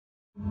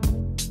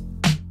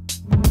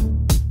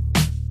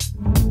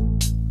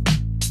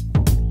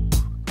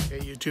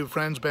YouTube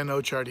friends,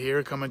 Ben.O.CICHLID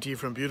here, coming to you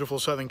from beautiful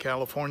Southern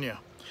California.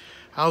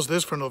 How's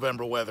this for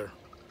November weather?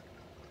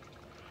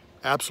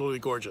 Absolutely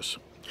gorgeous.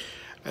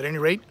 At any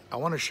rate, I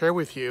want to share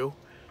with you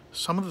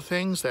some of the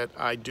things that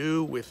I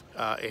do with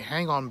a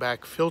hang-on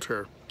back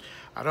filter.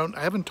 I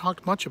haven't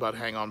talked much about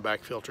hang-on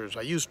back filters.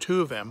 I use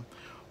two of them,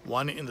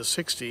 one in the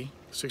 60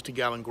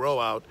 gallon grow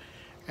out,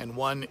 and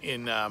one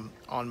in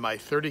on my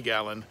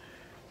 30-gallon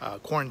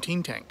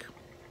quarantine tank.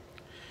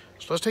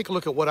 So let's take a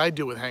look at what I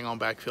do with hang-on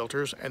back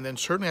filters, and then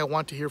certainly I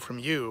want to hear from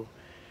you.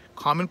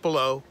 Comment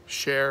below,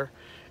 share,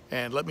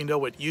 and let me know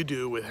what you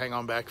do with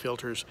hang-on back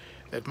filters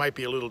that might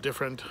be a little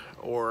different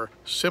or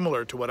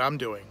similar to what I'm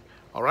doing.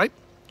 All right?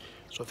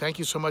 So thank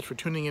you so much for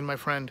tuning in, my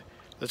friend.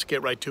 Let's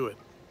get right to it.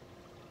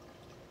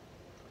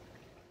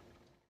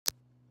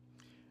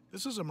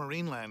 This is a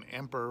Marineland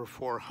Emperor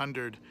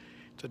 400.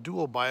 It's a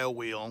dual bio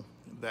wheel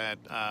that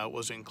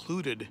was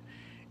included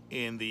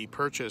in the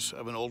purchase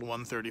of an old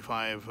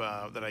 135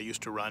 that I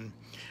used to run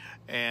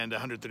and a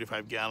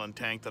 135 gallon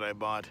tank that I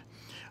bought.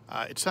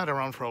 It sat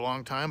around for a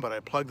long time, but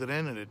I plugged it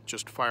in and it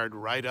just fired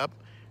right up,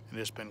 and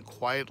it's been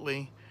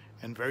quietly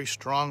and very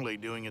strongly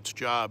doing its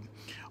job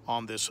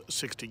on this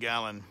 60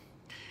 gallon.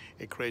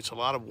 It creates a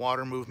lot of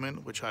water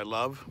movement, which I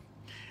love,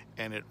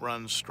 and it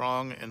runs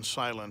strong and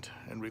silent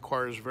and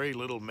requires very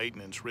little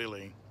maintenance,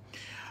 really.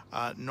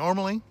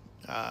 Normally,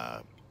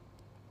 I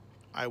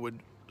would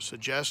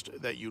suggest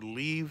that you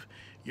leave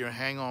your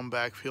hang-on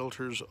back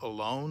filters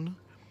alone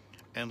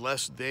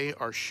unless they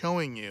are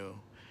showing you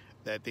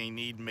that they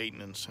need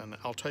maintenance, and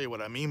I'll tell you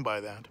what I mean by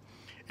that.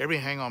 Every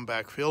hang-on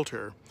back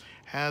filter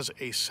has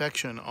a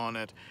section on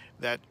it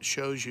that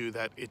shows you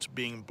that it's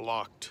being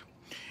blocked,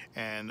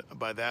 and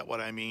by that what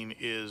I mean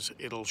is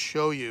it'll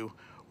show you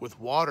with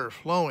water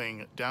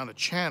flowing down a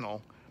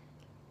channel,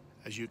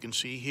 as you can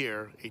see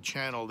here, a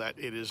channel that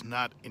it is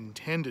not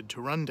intended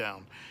to run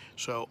down.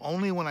 So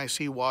only when I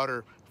see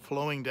water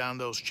flowing down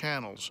those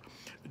channels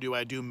do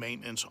I do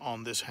maintenance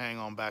on this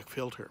hang-on back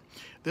filter.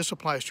 This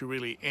applies to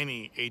really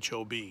any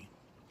HOB.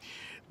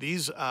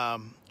 These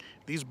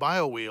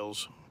bio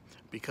wheels,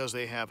 because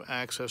they have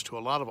access to a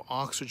lot of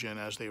oxygen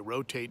as they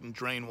rotate and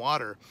drain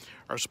water,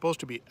 are supposed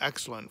to be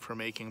excellent for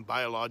making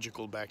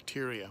biological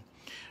bacteria.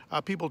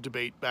 People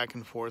debate back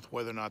and forth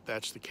whether or not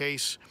that's the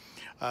case.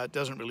 It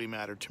doesn't really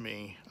matter to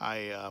me.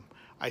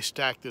 I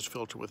stack this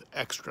filter with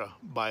extra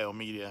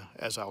biomedia,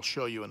 as I'll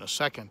show you in a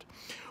second.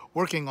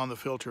 Working on the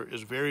filter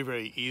is very,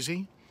 very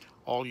easy.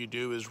 All you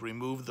do is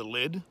remove the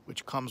lid,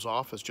 which comes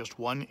off as just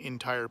one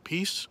entire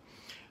piece,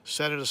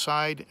 set it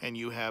aside, and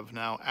you have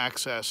now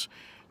access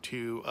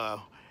to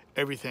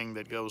everything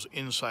that goes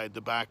inside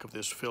the back of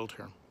this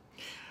filter.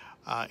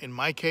 In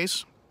my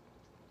case,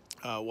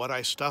 what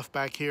I stuff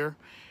back here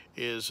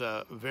is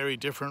very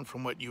different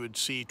from what you would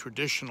see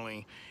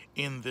traditionally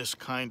in this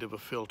kind of a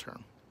filter.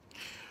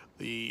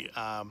 The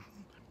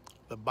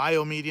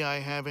biomedia I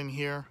have in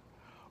here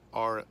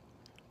are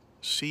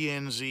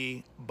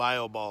CNZ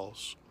bio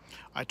balls.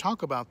 I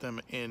talk about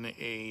them in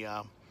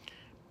a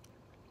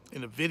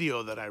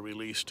video that I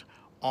released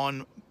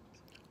on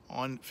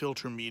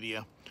filter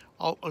media.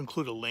 I'll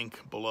include a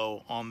link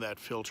below on that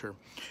filter.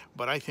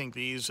 But I think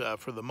these,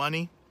 for the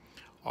money,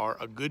 are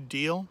a good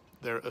deal.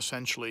 They're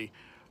essentially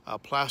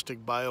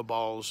plastic bio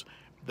balls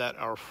that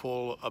are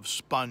full of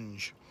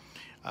sponge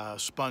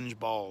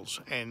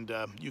balls, and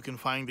you can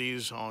find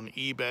these on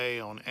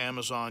eBay, on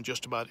Amazon,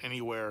 just about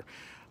anywhere.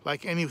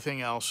 Like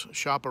anything else,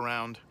 shop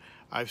around.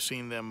 I've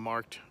seen them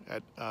marked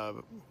at a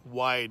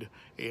wide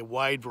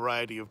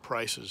variety of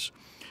prices.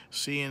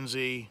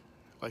 CNZ,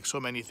 like so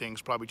many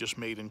things, probably just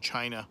made in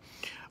China,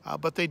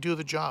 but they do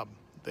the job.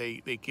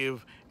 They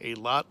give a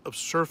lot of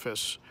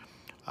surface,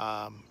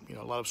 a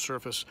lot of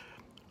surface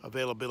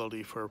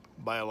availability for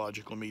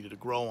biological media to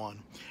grow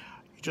on.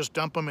 You just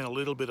dump them in a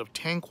little bit of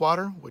tank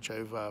water, which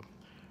I've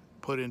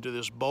put into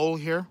this bowl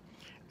here,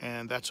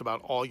 and that's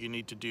about all you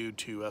need to do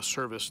to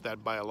service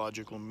that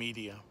biological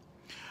media.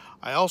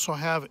 I also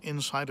have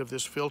inside of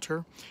this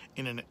filter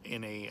in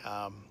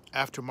a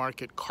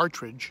aftermarket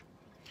cartridge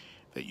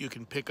that you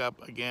can pick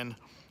up again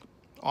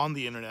on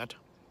the internet.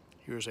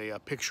 Here's a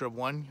picture of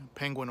one.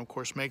 Penguin, of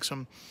course, makes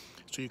them,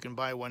 so you can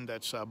buy one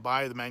that's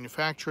by the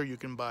manufacturer. You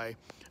can buy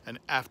an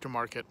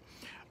aftermarket,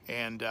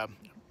 and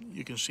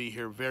you can see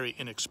here, very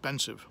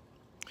inexpensive.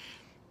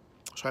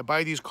 So I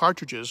buy these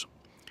cartridges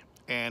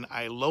and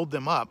I load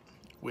them up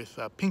with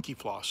pinky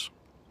floss,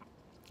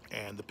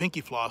 and the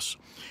pinky floss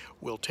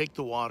will take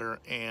the water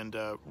and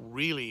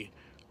really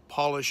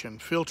polish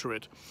and filter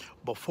it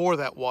before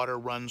that water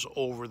runs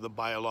over the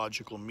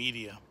biological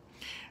media.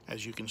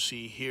 As you can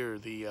see here,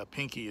 the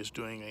pinky is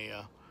doing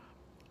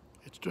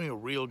a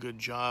real good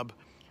job.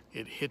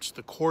 It hits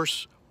the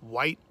coarse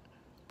white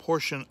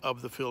portion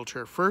of the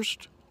filter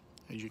first.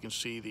 As you can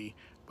see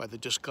by the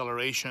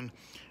discoloration,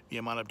 the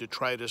amount of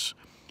detritus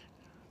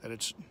that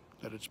it's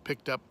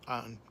picked up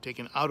and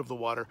taken out of the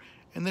water,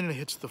 and then it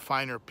hits the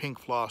finer pink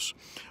floss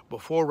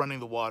before running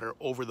the water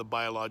over the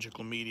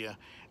biological media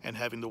and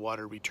having the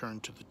water return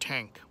to the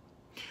tank.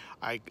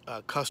 I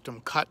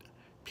custom cut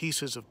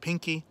pieces of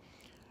pinky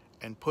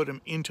and put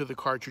them into the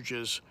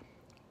cartridges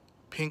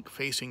pink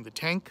facing the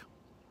tank,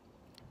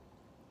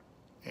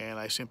 and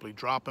I simply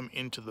drop them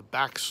into the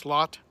back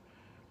slot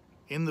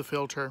in the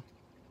filter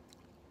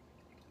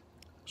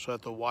so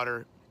that the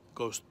water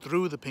goes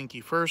through the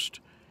pinky first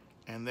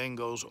and then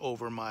goes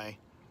over my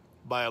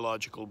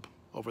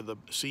over the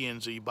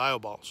CNZ bio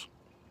balls.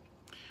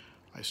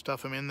 I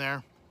stuff them in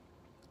there,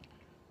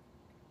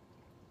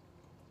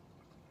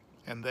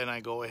 and then I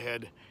go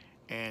ahead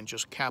and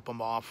just cap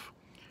them off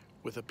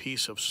with a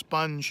piece of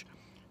sponge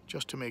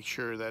just to make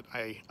sure that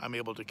I'm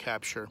able to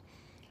capture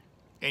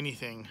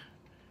anything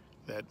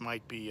that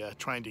might be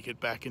trying to get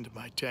back into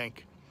my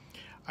tank.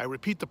 I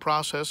repeat the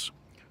process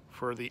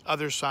for the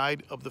other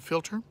side of the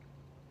filter,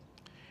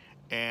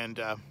 and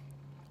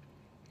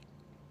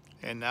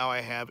now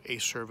I have a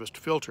serviced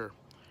filter.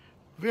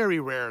 Very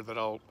rare that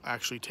I'll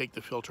actually take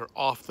the filter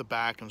off the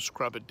back and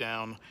scrub it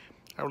down.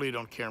 I really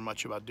don't care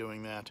much about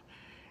doing that.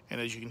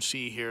 And as you can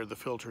see here, the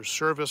filter's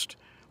serviced,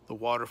 the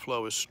water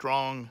flow is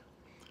strong,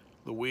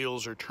 the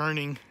wheels are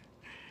turning,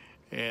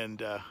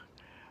 and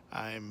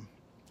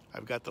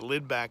I've got the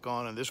lid back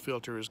on, and this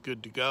filter is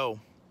good to go.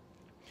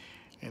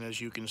 And as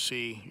you can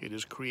see, it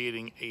is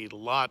creating a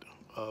lot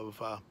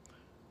of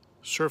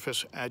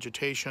surface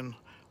agitation,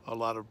 a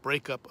lot of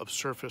breakup of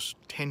surface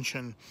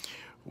tension,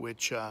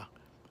 which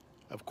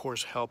of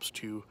course helps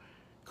to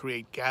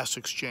create gas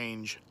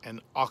exchange and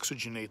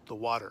oxygenate the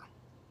water.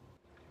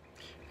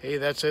 Hey,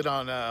 that's it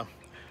on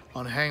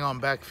hang-on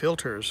back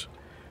filters.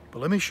 But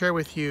let me share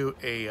with you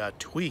a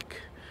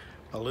tweak,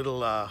 a little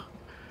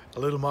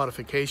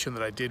modification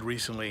that I did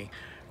recently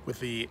with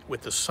the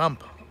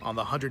SUMP on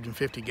the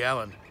 150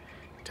 gallon.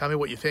 Tell me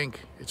what you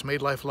think. It's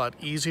made life a lot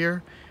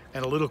easier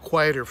and a little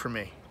quieter for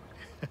me.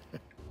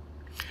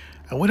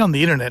 I went on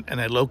the internet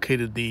and I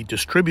located the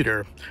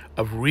distributor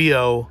of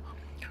Rio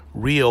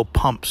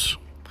pumps,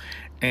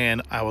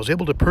 and I was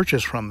able to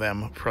purchase from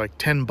them for like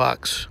 10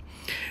 bucks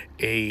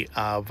a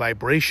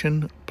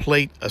vibration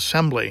plate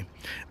assembly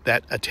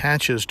that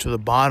attaches to the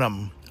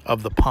bottom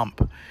of the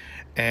pump,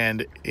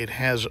 and it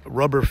has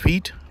rubber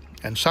feet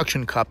and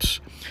suction cups,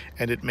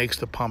 and it makes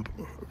the pump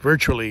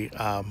virtually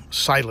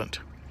silent.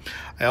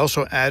 I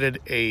also added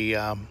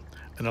an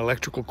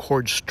electrical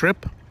cord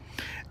strip,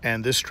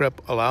 and this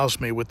strip allows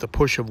me with the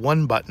push of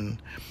one button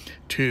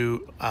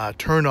to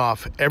turn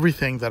off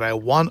everything that I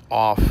want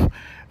off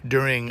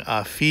during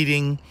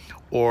feeding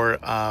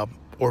or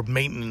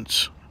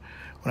maintenance.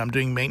 When I'm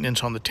doing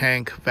maintenance on the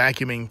tank,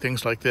 vacuuming,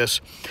 things like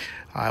this,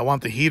 I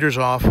want the heaters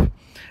off,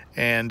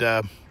 and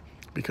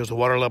because the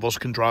water levels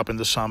can drop in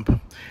the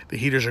sump, the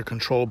heaters are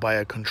controlled by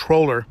a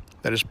controller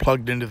that is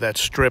plugged into that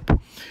strip.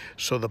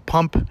 So the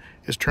pump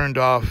is turned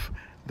off,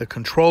 the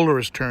controller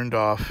is turned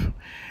off,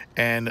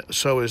 and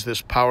so is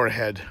this power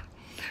head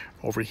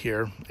over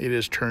here. It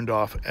is turned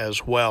off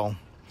as well.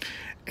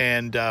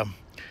 And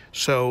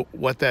so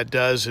what that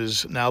does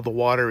is now the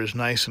water is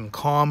nice and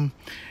calm,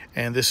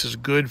 and this is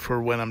good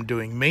for when I'm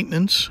doing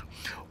maintenance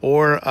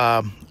or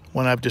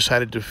when I've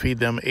decided to feed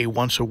them a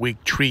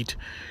once-a-week treat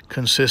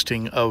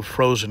consisting of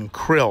frozen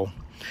krill,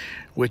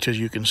 which, as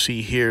you can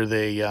see here,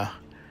 they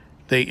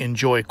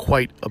enjoy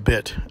quite a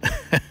bit.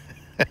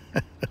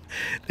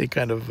 They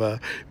kind of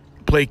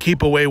play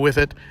keep away with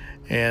it,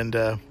 and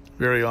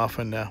very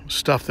often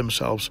stuff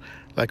themselves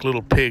like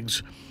little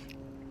pigs,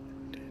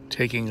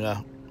 taking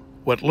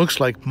what looks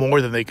like more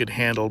than they could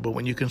handle. But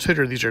when you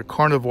consider these are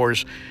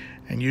carnivores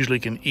and usually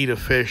can eat a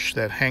fish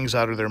that hangs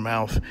out of their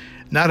mouth,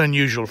 not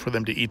unusual for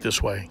them to eat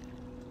this way.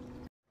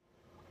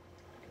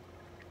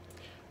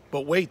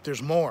 But wait,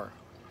 there's more.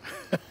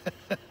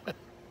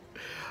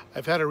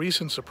 I've had a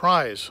recent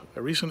surprise,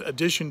 a recent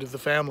addition to the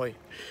family.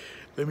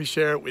 Let me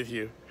share it with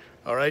you.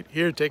 All right,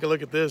 here, take a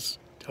look at this.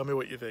 Tell me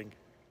what you think.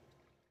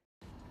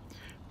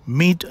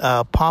 Meet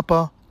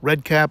Papa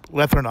Redcap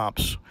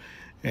Lethrinops,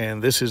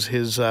 and this is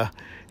his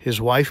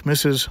wife,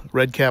 Mrs.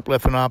 Redcap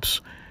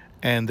Lethrinops,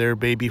 and their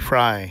baby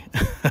Fry.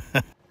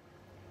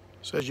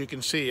 So as you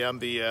can see, I'm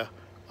the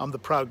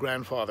proud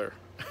grandfather.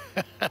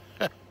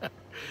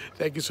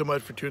 Thank you so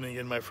much for tuning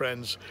in, my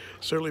friends.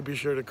 Certainly be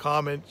sure to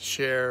comment,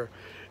 share,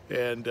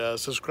 and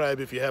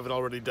subscribe if you haven't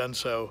already done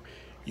so.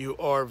 You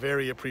are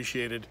very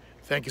appreciated.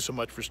 Thank you so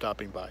much for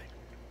stopping by.